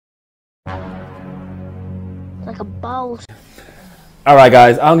Like a ball. All right,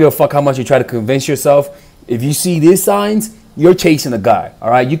 guys, I don't give a fuck how much you try to convince yourself. If you see these signs, you're chasing a guy.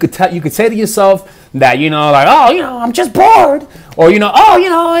 All right, you could say to yourself that, you know, like, oh, you know, I'm just bored, or, you know, oh, you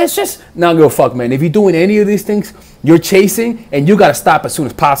know, it's just not give a fuck, man. If you're doing any of these things, you're chasing, and you got to stop as soon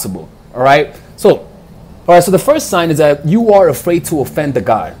as possible. All right. So the first sign is that you are afraid to offend the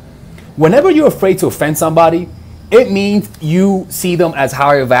guy. Whenever you're afraid to offend somebody, it means you see them as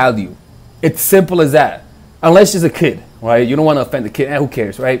higher value. It's simple as that. Unless it's a kid, right? You don't want to offend the kid, and who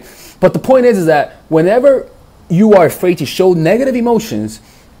cares, right? But the point is that whenever you are afraid to show negative emotions,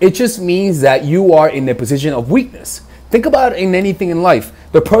 it just means that you are in a position of weakness. Think about it in anything in life.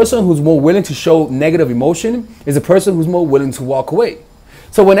 The person who's more willing to show negative emotion is the person who's more willing to walk away.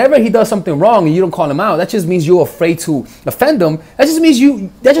 So whenever he does something wrong and you don't call him out, that just means you're afraid to offend him. That just means you're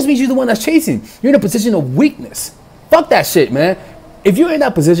the one that's chasing. You're in a position of weakness. Fuck that shit, man. If you're in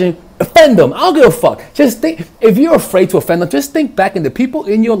that position, offend them. I don't give a fuck. Just think, if you're afraid to offend them, just think back in the people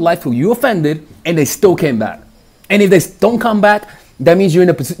in your life who you offended and they still came back. And if they don't come back, that means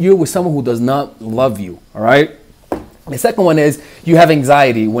you're with someone who does not love you. All right. The second one is you have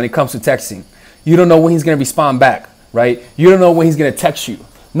anxiety when it comes to texting. You don't know when he's going to respond back, right? You don't know when he's going to text you.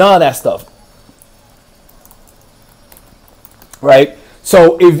 None of that stuff. Right?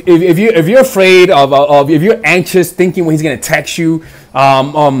 So if you're afraid if you're anxious thinking when he's going to text you,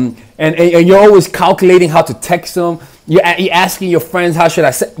 and you're always calculating how to text him, you're asking your friends, how should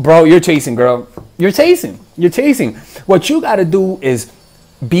I say, bro, you're chasing, girl. You're chasing. What you got to do is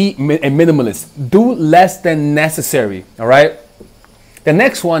be a minimalist. Do less than necessary. All right. The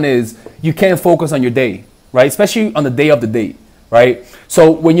next one is you can't focus on your day, right? Especially on the day of the date, right? So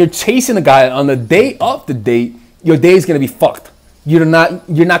when you're chasing a guy on the day of the date, your day is gonna be fucked. You're not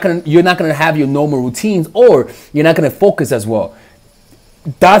gonna have your normal routines, or you're not gonna focus as well.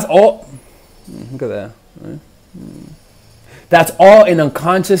 That's all. Look at that. Right? That's all an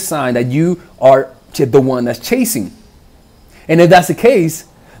unconscious sign that you are the one that's chasing. And if that's the case,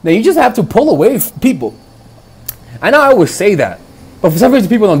 then you just have to pull away from people. I know I always say that, but for some reason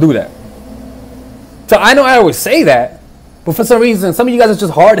people don't do that. So I know I always say that, but for some reason some of you guys are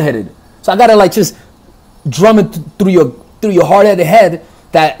just hard-headed. So I gotta like just drum it through your hard-headed head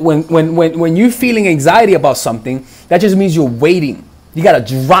that when you're feeling anxiety about something, that just means you're waiting. You gotta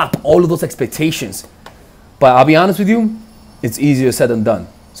drop all of those expectations. But I'll be honest with you, it's easier said than done.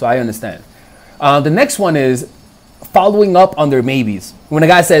 So I understand. The next one is following up on their maybes. When a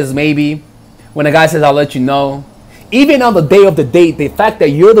guy says maybe, when a guy says I'll let you know, even on the day of the date, the fact that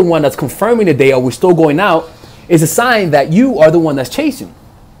you're the one that's confirming the day or we're still going out is a sign that you are the one that's chasing,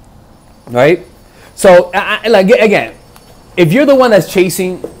 right? So like again, if you're the one that's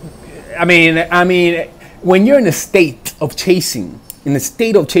chasing, I mean, when you're in a state of chasing,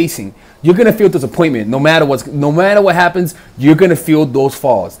 you're gonna feel disappointment. No matter what happens, you're gonna feel those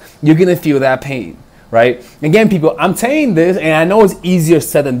falls. You're gonna feel that pain. Right? Again, people, I'm saying this, and I know it's easier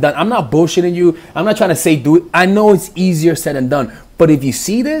said than done. I'm not bullshitting you. I'm not trying to say do it. I know it's easier said than done. But if you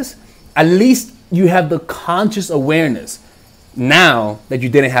see this, at least you have the conscious awareness now that you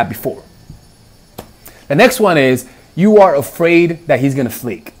didn't have before. The next one is you are afraid that he's gonna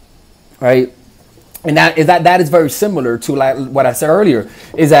flake, right? And that is very similar to like what I said earlier.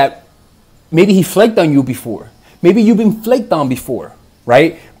 Is that maybe he flaked on you before. Maybe you've been flaked on before.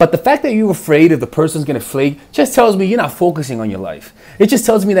 Right? But the fact that you're afraid if the person's gonna flake just tells me you're not focusing on your life. It just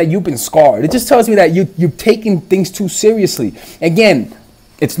tells me that you've been scarred. It just tells me that you've taken things too seriously. Again,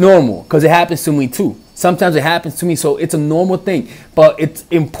 it's normal because it happens to me too. Sometimes it happens to me, so it's a normal thing. But it's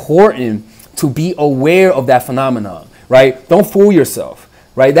important to be aware of that phenomenon, right? Don't fool yourself,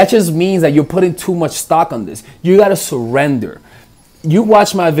 right? That just means that you're putting too much stock on this. You gotta surrender. You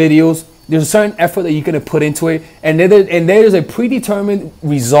watch my videos. There's a certain effort that you're going to put into it, and there's a predetermined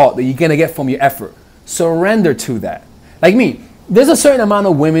result that you're going to get from your effort. Surrender to that. Like me, there's a certain amount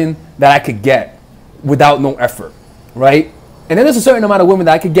of women that I could get without no effort, right? And then there's a certain amount of women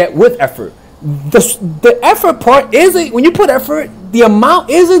that I could get with effort. The effort part isn't, when you put effort, the amount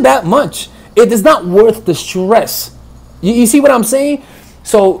isn't that much. It is not worth the stress. You see what I'm saying?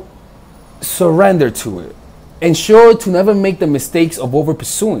 So surrender to it. Ensure to never make the mistakes of over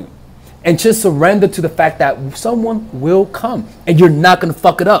pursuing. And just surrender to the fact that someone will come and you're not going to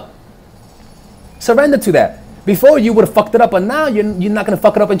fuck it up. Surrender to that. Before you would have fucked it up, but now you're not going to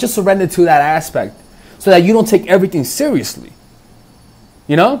fuck it up, and just surrender to that aspect so that you don't take everything seriously.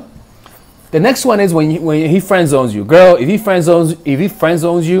 You know? The next one is when he friend zones you. Girl, if he friend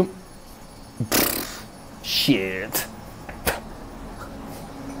zones you, shit.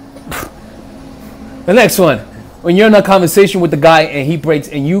 The next one. when you're in a conversation with the guy and he breaks,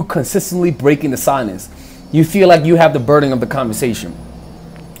 and you consistently breaking the silence, you feel like you have the burden of the conversation.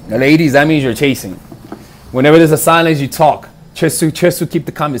 Now, ladies, that means you're chasing. Whenever there's a silence, you talk just to keep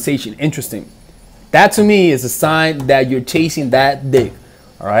the conversation interesting. That to me is a sign that you're chasing that dick.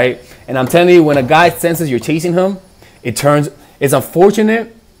 All right. And I'm telling you, when a guy senses you're chasing him, it's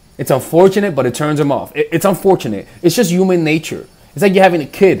unfortunate. It's unfortunate, but it turns him off. It's unfortunate. It's just human nature. It's like you're having a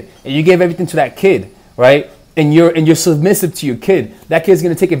kid and you give everything to that kid, right? And you're submissive to your kid. That kid's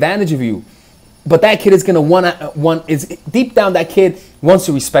gonna take advantage of you. But that kid is gonna is deep down, that kid wants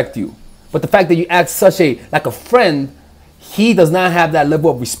to respect you. But the fact that you act like a friend, he does not have that level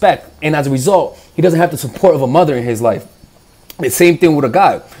of respect. And as a result, he doesn't have the support of a mother in his life. The same thing with a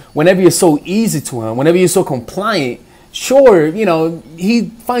guy. Whenever you're so easy to him, whenever you're so compliant, sure, you know, he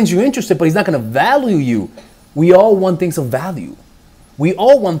finds you interested, but he's not going to value you. We all want things of value. We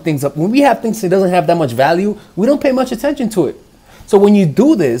all want things up. When we have things that doesn't have that much value, we don't pay much attention to it. So when you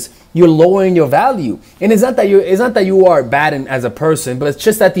do this, you're lowering your value. And it's not that you are bad as a person, but it's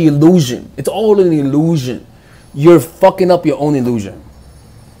just that the illusion. It's all an illusion. You're fucking up your own illusion.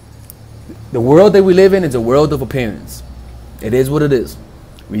 The world that we live in is a world of appearance. It is what it is.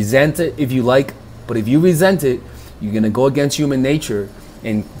 Resent it if you like, but if you resent it, you're gonna go against human nature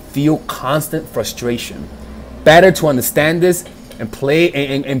and feel constant frustration. Better to understand this and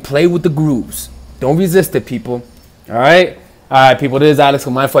play with the grooves. Don't resist it, people. All right, people. This is Alex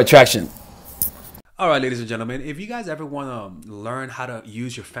from Mindful Attraction. All right, ladies and gentlemen, if you guys ever want to learn how to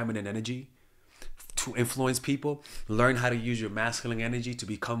use your feminine energy to influence people, learn how to use your masculine energy to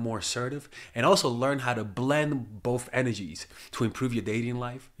become more assertive, and also learn how to blend both energies to improve your dating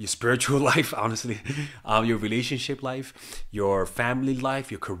life, your spiritual life, honestly, your relationship life, your family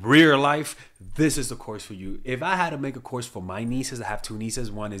life, your career life, this is the course for you. If I had to make a course for my nieces, I have two nieces,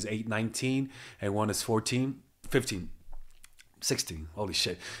 one is 19 and one is 15. 16. Holy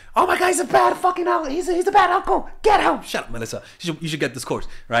shit. Oh my God, he's a bad fucking uncle. He's a bad uncle. Get him. Shut up, Melissa. You should get this course,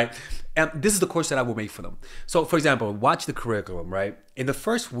 right? And this is the course that I will make for them. So, for example, watch the curriculum, right? In the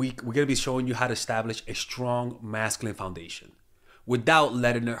first week, we're going to be showing you how to establish a strong masculine foundation without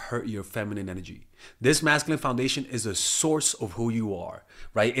letting it hurt your feminine energy. This masculine foundation is a source of who you are,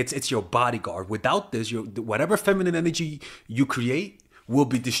 right? It's your bodyguard. Without this, whatever feminine energy you create will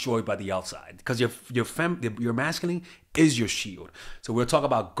be destroyed by the outside, because your masculine is your shield. So we'll talk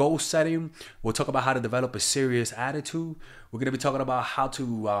about goal setting. We'll talk about how to develop a serious attitude. We're going to be talking about how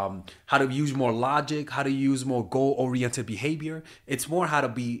to use more logic, how to use more goal-oriented behavior. It's more how to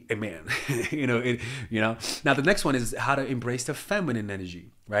be a man. Now the next one is how to embrace the feminine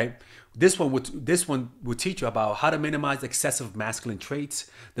energy, right? This one would teach you about how to minimize excessive masculine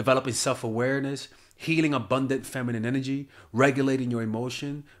traits, developing self-awareness, healing abundant feminine energy, regulating your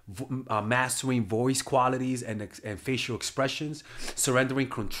emotion, mastering voice qualities and facial expressions, surrendering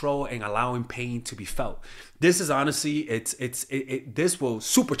control, and allowing pain to be felt. This is honestly, this will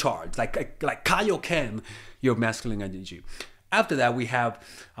supercharge, like Kaioken, your masculine energy. After that, we have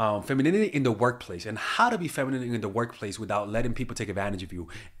femininity in the workplace, and how to be feminine in the workplace without letting people take advantage of you,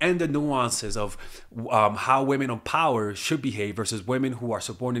 and the nuances of how women on power should behave versus women who are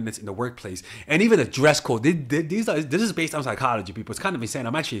subordinates in the workplace, and even the dress code. This is based on psychology, people. It's kind of insane.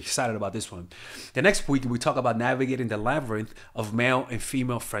 I'm actually excited about this one. The next week, we talk about navigating the labyrinth of male and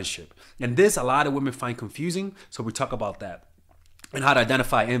female friendship, and this a lot of women find confusing, so we talk about that. And how to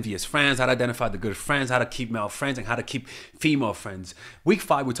identify envious friends, how to identify the good friends, how to keep male friends, and how to keep female friends. Week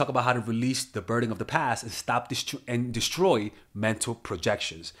 5, we talk about how to release the burden of the past and stop and destroy mental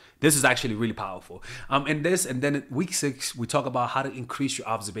projections. This is actually really powerful. And then week 6, we talk about how to increase your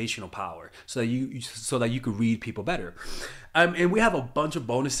observational power so that you could read people better. And we have a bunch of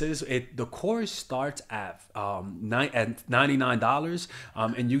bonuses. The course starts at $99,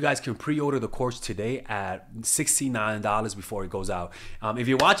 and you guys can pre-order the course today at $69 before it goes out. If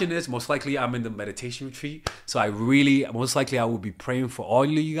you're watching this, most likely I'm in the meditation retreat, so most likely I will be praying for all of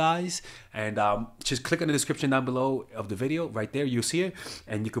you guys. And just click on the description down below of the video. Right there, you'll see it,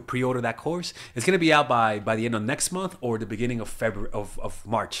 and you could pre-order that course. It's gonna be out by the end of next month or the beginning of February of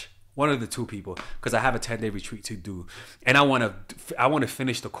March. One of the two, people, because I have a 10-day retreat to do, and I want to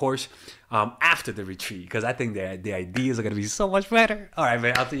finish the course after the retreat, because I think the ideas are gonna be so much better. All right,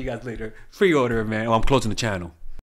 man. I'll see you guys later. Pre-order, man. I'm closing the channel.